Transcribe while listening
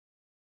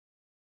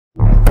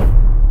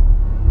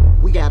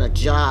We got a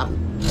job.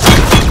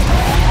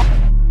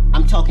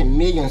 I'm talking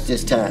millions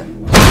this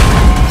time.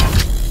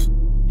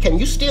 Can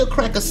you still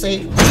crack a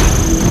safe?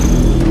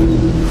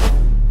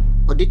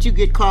 Or did you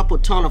get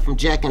carpal tunnel from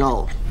jacking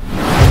off?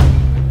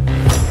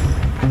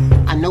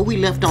 I know we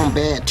left on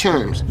bad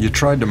terms. You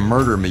tried to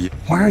murder me.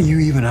 Why are you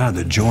even out of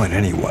the joint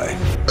anyway?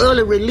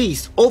 Early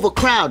release,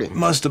 overcrowding.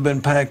 Must have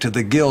been packed to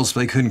the gills so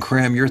they couldn't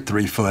cram your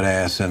 3-foot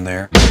ass in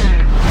there.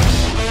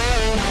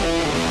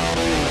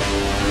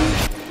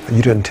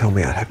 You didn't tell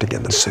me I'd have to get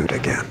in the suit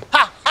again.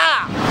 Ha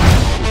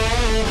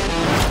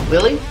ha!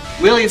 Willie?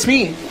 Willie, it's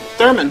me,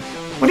 Thurman.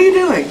 What are you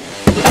doing?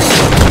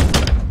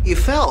 You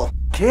fell.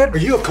 Kid, are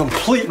you a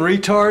complete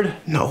retard?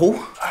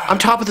 No, I'm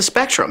top of the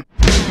spectrum.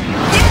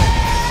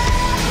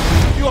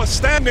 You are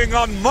standing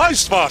on my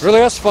spot. Really,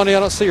 that's funny. I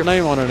don't see your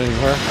name on it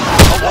anywhere.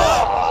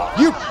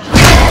 You.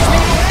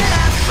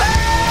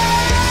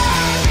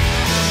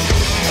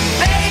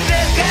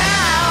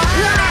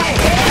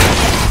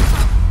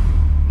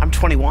 I'm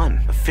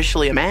 21,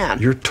 officially a man.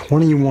 You're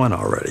 21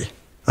 already.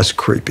 That's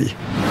creepy.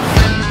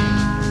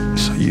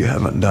 So you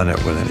haven't done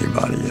it with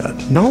anybody yet?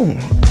 No.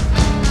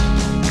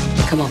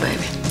 Come on,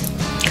 baby.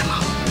 Come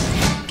on.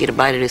 Get a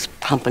bite of this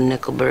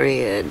pumpernickel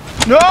bread.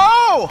 No!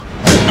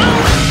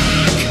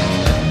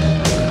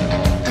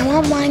 I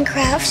want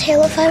Minecraft,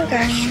 Halo 5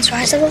 Guardians,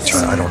 Rise of the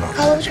Tomb, I don't know.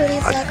 Call of Duty,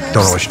 Black Ops I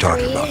don't know what you're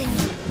talking 3, about.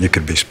 You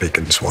could be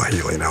speaking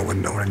Swahili and I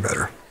wouldn't know any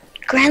better.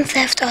 Grand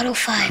Theft Auto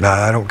 5. Nah,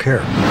 I don't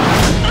care.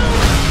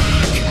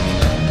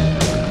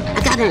 I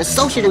got an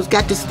associate who's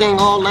got this thing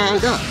all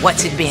lined up.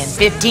 What's it been,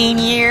 15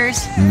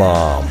 years?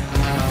 Mom.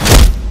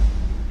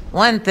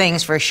 One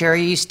thing's for sure,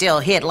 you still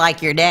hit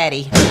like your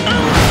daddy.